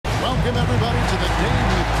Welcome, everybody, to the day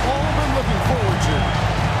we've all been looking forward to.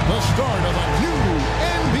 The start of a new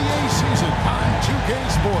NBA season on 2K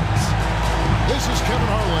Sports. This is Kevin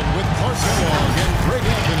Harlan with Clark Kellogg and Greg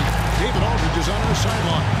Anthony. David Aldridge is on our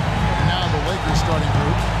sideline. And now the Lakers starting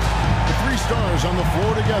group. The three stars on the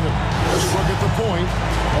floor together. Westbrook at the point.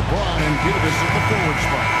 LeBron and Davis at the forward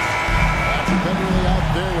spots. Patrick Beverley out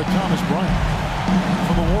there with Thomas Bryant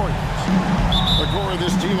for the Warriors. The core of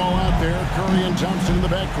this team all out there. Curry and Thompson in the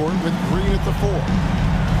backcourt with Green at the 4.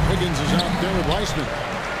 Higgins is out there with Weissman.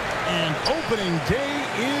 And opening day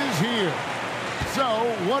is here. So,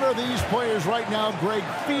 what are these players right now, Greg,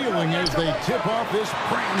 feeling as they tip off this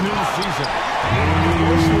brand new season?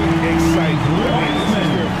 Excited. This is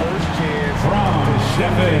their first chance to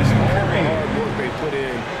showcase all the hard work they put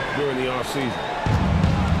in during the offseason.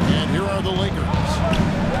 And here are the Lakers.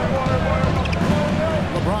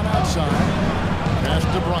 LeBron outside. Pass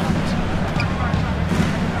to Bryant.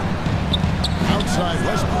 Outside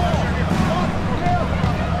Westbrook.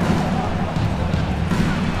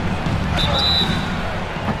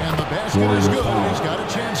 And the basket is good. He's got a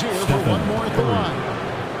chance here for one more at the line.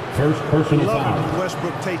 First personal foul. Love it when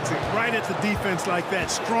Westbrook takes it right at the defense like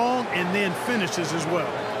that. Strong and then finishes as well.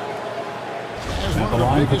 As one of the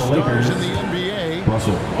biggest stars in the NBA,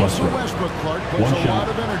 Russell Westbrook, Clark, puts a lot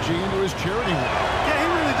of energy into his charity work. Yeah, he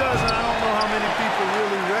really does, and I don't know how many people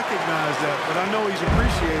really recognize that, but I know he's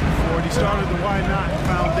appreciated for it. He started the Why Not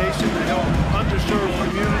Foundation to help underserved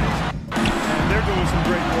communities, and they're doing some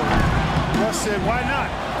great work. Russ said, why not?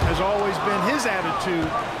 Has always been his attitude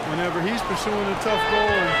whenever he's pursuing a tough goal,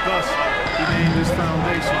 and thus he named his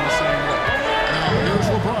foundation the same way. Now here's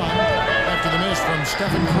LeBron after the miss from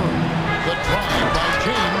Stephen Curry. The drive by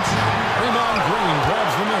James. Raymond Green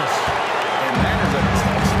grabs the miss. And that is a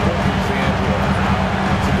textbook example of how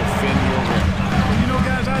to defend your rim. Well, you know,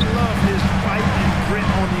 guys, I love his fight and grit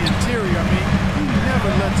on the interior. I mean, he never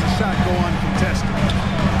lets a shot go uncontested.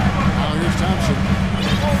 Now here's Thompson.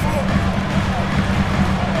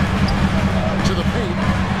 To the paint.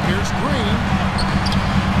 Here's Green.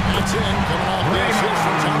 It's in. Coming off the assist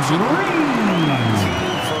from Thompson.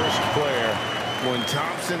 Team first player. When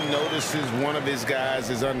Thompson notices one of his guys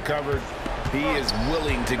is uncovered, he is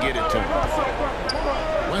willing to get it to him.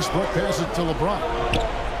 Westbrook passes to LeBron.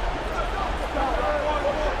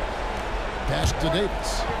 Pass to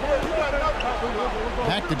Davis.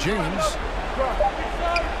 Back to James.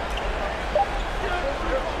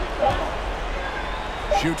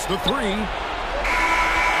 Shoots the three.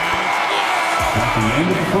 At the end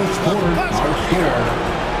of the first quarter, our score,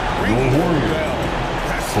 the Warriors.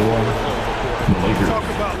 The Lakers. Talk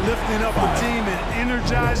about lifting up a team and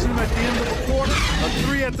energizing them at the end of a quarter. A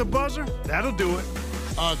three at the buzzer, that'll do it.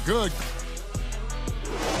 Good.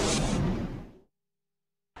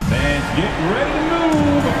 Fans, get ready to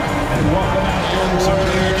move. And welcome out your Some of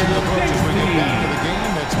the action approaches we get back to the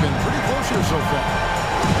game that's been pretty close here so far.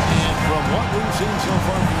 And from what we've seen so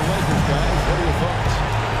far from the Lakers, guys, what are your thoughts?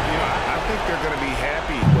 You know, I think they're going to be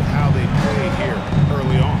happy with how they played here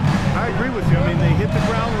early on. I agree with you. I mean, they hit the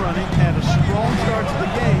ground running, had a strong start to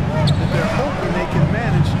the game that they're hoping they can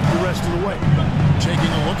manage the rest of the way. Taking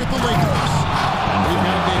a look at the Lakers. We've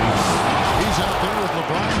got Davis. He's out there with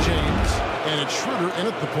LeBron James, and it's Schroeder in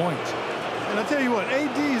at the point. And I tell you what,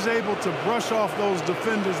 AD is able to brush off those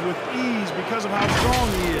defenders with ease because of how strong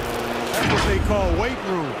he is. That's what they call weight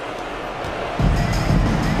room.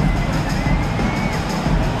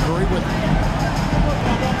 Curry with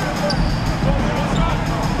him.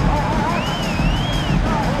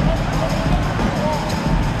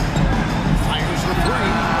 Fires the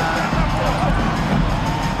three.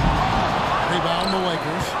 Rebound the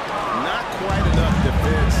Lakers. Not quite enough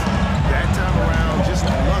defense that time around. Just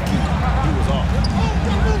lucky he was off.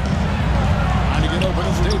 Trying to get open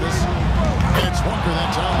is Davis. It's Walker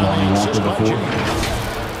that time on the assist by James.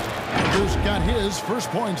 Walker's got his first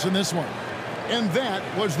points in this one. And that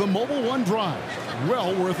was the Mobile One drive.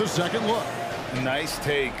 Well worth a second look. Nice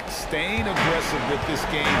take. Staying aggressive with this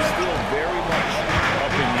game. Still very much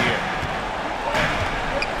up in the air.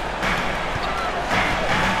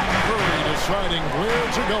 Curry deciding where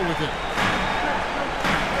to go with it.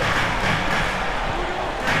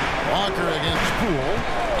 Walker against Poole.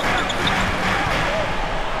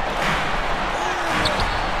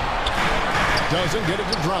 Doesn't get it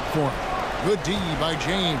to drop for him. Good D by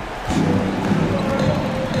James.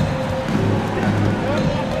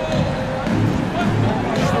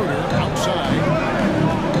 Schroeder outside.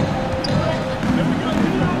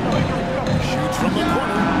 Shoots from the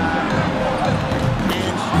corner.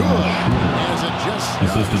 It's good. As it just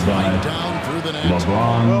Assisted by down through the net.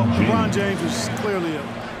 LeBron Well, James. LeBron James is clearly a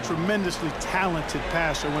tremendously talented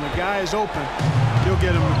passer. When a guy is open, he'll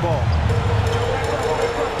get him the ball.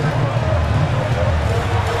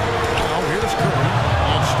 Now here's Curry,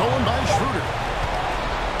 and stolen by Schroeder.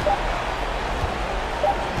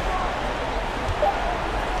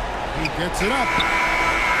 He gets it up.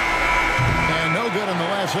 And no good in the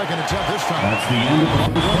last second attempt this time. That's the end of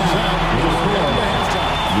the first half.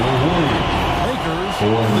 Your Warriors. Lakers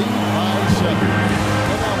lead by 7.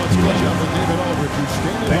 And now let's catch up with David Aldridge, who's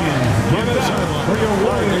standing by Give it up for your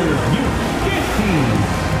Warriors. You get team.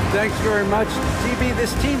 Thanks very much. DB,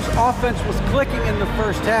 this team's offense was clicking in the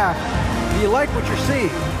first half. Do you like what you're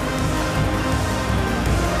seeing?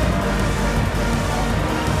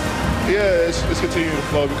 Yeah, it's continuing to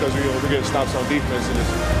flow because we're getting stops on defense and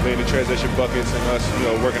it's making the transition buckets and us,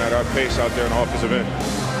 working at our pace out there on the offensive end.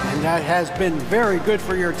 And that has been very good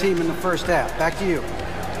for your team in the first half. Back to you.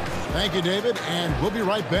 Thank you, David, and we'll be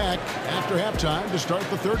right back after halftime to start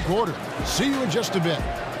the third quarter. See you in just a bit.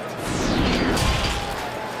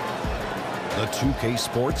 The 2K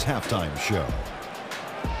Sports Halftime Show.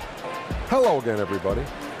 Hello again, everybody.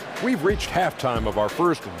 We've reached halftime of our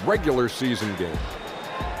first regular season game.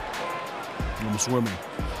 I'm swimming.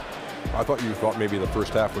 I thought you thought maybe the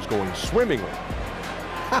first half was going swimmingly.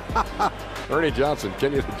 Ernie Johnson,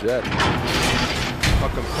 Kenny the Jet. A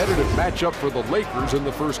competitive matchup for the Lakers in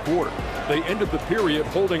the first quarter. They ended the period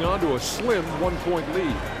holding on to a slim 1-point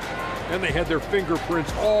lead. And they had their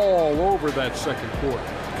fingerprints all over that second quarter,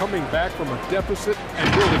 coming back from a deficit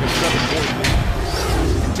and building a 7-point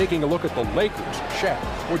lead. Taking a look at the Lakers, Shaq,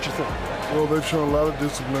 what'd you think? Well, they've shown a lot of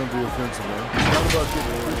discipline to the offensive end. It's not about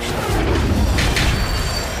getting rich.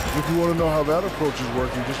 If you want to know how that approach is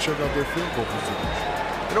working, just check out their field goal percentage.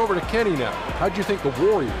 And over to Kenny now. How'd you think the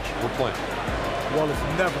Warriors were playing? Well, it's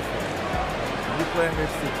never fun. You play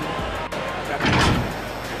against the team.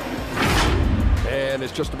 And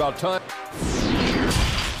it's just about time.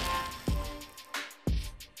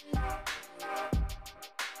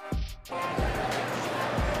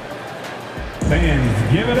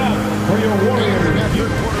 Fans, give it up for your Warriors.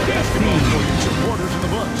 Third quarter basketball for you. 2 quarters in the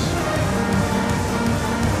books.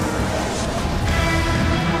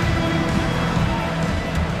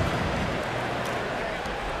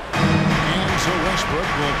 Westbrook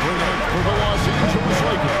will bring it up for the Los Angeles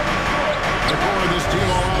Lakers. The core of this team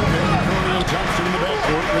all out there. Curry and Thompson in the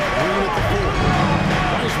backcourt with Green at the 4.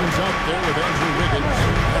 Wiseman's out there with Andrew Wiggins.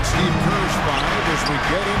 That's Steve Kerr's 5 as we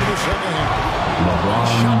get into the second half.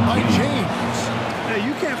 Shot by James. Hey,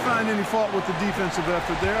 you can't find any fault with the defensive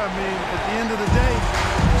effort there. I mean, at the end of the day,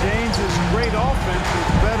 James' great offense is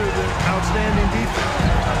better than outstanding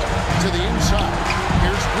defense. To the inside.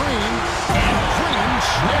 Here's Green. And Green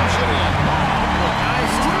slams it in.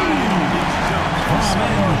 Nice time.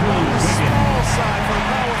 Small side for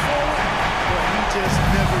power forward, but he just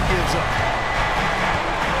never gives up.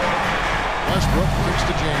 Westbrook kicks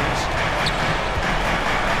to James.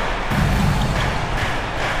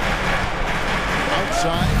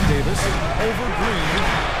 Outside, Davis over Green.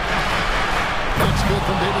 That's good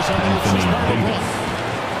from Davis on the assist by LeBron.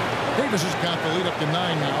 Davis has got the lead up to 9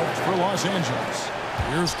 now for Los Angeles.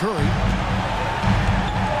 Here's Curry.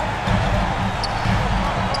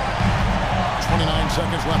 29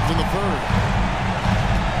 seconds left in the third.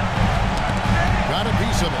 Got a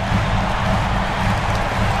piece of it.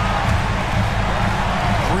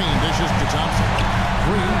 Green dishes to Thompson.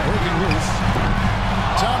 Green breaking loose.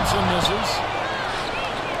 Thompson misses.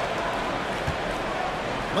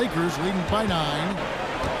 Lakers leading by 9.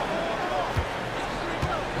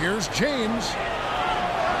 Here's James.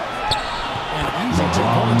 And easy 2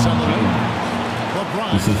 points on the lead.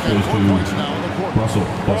 LeBron has got 4 points now in the quarter.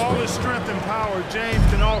 For all his strength and power, James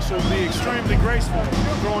can also be extremely graceful,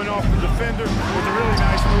 throwing off the defender with a really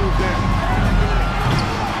nice move there.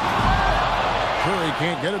 Curry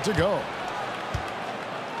can't get it to go.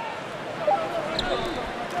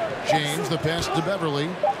 James, the pass to Beverly.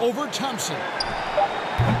 Over Thompson.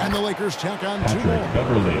 And the Lakers tack on 2 more.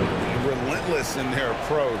 Beverly. Relentless in their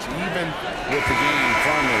approach, even with the game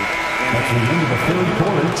firmly. That's the end of the third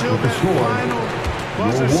quarter Until with the that score. final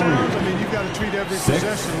buzzer sounds, I mean, you've got to treat every 6.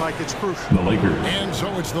 possession like it's crucial. The Lakers. And so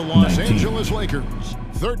it's the Los 19. Angeles Lakers.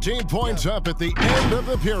 13 points up at the end of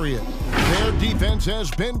the period. Their defense has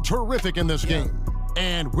been terrific in this game.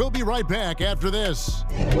 And we'll be right back after this.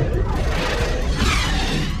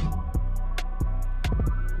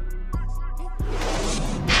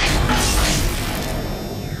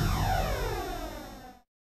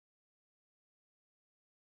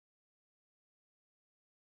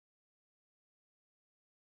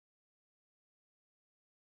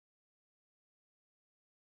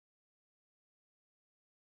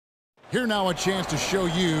 Here now a chance to show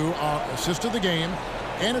you our assist of the game,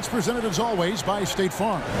 and it's presented as always by State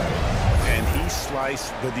Farm. And he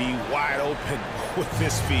sliced the D wide open with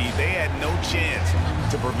this feed. They had no chance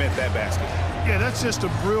to prevent that basket. Yeah, that's just a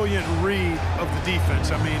brilliant read of the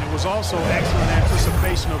defense. I mean, it was also excellent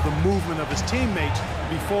anticipation of the movement of his teammates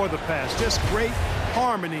before the pass. Just great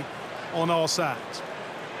harmony on all sides.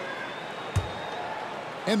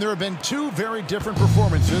 And there have been two very different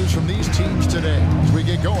performances from these teams today as we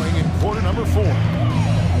get going in quarter number 4.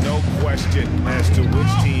 No question as to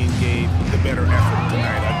which team gave the better effort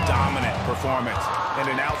tonight. A dominant performance and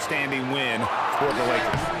an outstanding win for the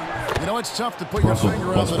Lakers. You know, it's tough to put your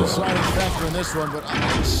finger on the deciding factor in this one, but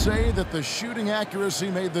I would say that the shooting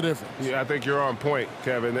accuracy made the difference. Yeah, I think you're on point,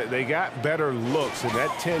 Kevin. They got better looks, and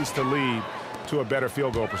that tends to lead to a better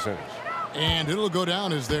field goal percentage. And it'll go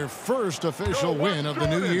down as their first official win of the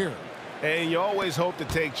new year. And you always hope to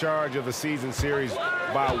take charge of a season series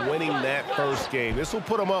by winning that first game. This will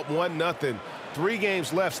put them up 1-0. 3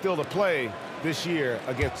 games left still to play this year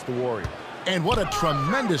against the Warriors. And what a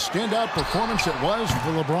tremendous standout performance it was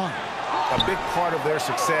for LeBron. A big part of their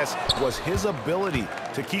success was his ability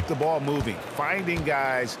to keep the ball moving, finding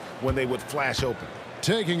guys when they would flash open.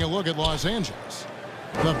 Taking a look at Los Angeles.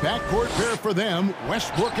 The backcourt pair for them,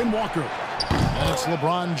 Westbrook and Walker. And it's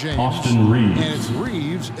LeBron James. Austin Reeves. And it's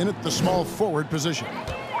Reeves in at the small forward position.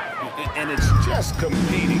 And it's just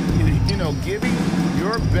competing, you know, giving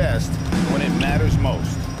your best when it matters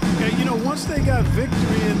most. Okay, you know, once they got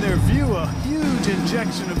victory in their view, a huge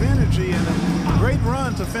injection of energy and a great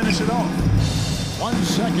run to finish it off. 1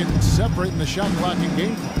 second separating the shot clock in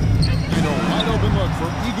game clock. And a wide open look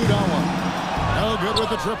for Iguodala. No good with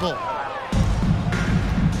the triple.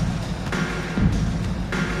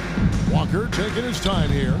 Walker taking his time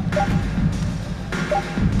here.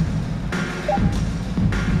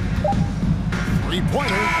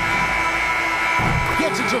 Three-pointer.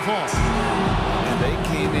 Gets it to fall. And they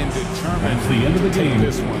came in determined That's the end of the game.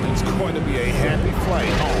 This one is going to be a happy flight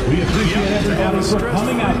home. We appreciate everybody for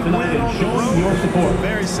coming out tonight and showing your support.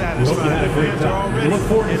 Very We satisfied. hope you had a great time. We look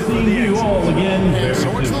forward to seeing you all again very And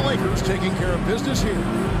so it's soon. the Lakers taking care of business here.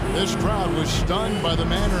 This crowd was stunned by the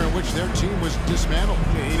manner in which their team was dismantled.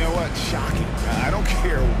 You know what? Shocking. I don't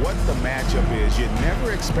care what the matchup is. You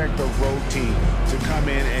never expect a road team to come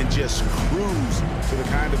in and just cruise to the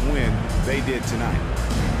kind of win they did tonight.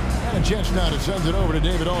 And a chance now to send it over to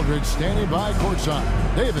David Aldridge, standing by courtside.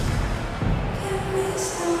 David.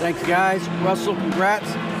 Thanks, guys. Russell,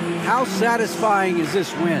 congrats. How satisfying is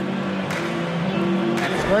this win?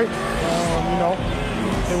 It's great. You know,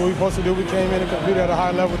 did what we were supposed to do. We came in and competed at a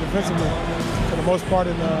high level defensively for the most part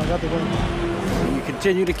and got the win. You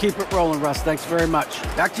continue to keep it rolling, Russ. Thanks very much.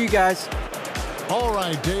 Back to you guys. All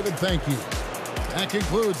right, David, thank you. That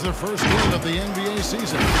concludes the first game of the NBA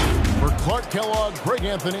season. For Clark Kellogg, Greg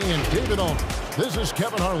Anthony, and David Aldridge, this is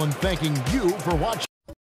Kevin Harlan thanking you for watching.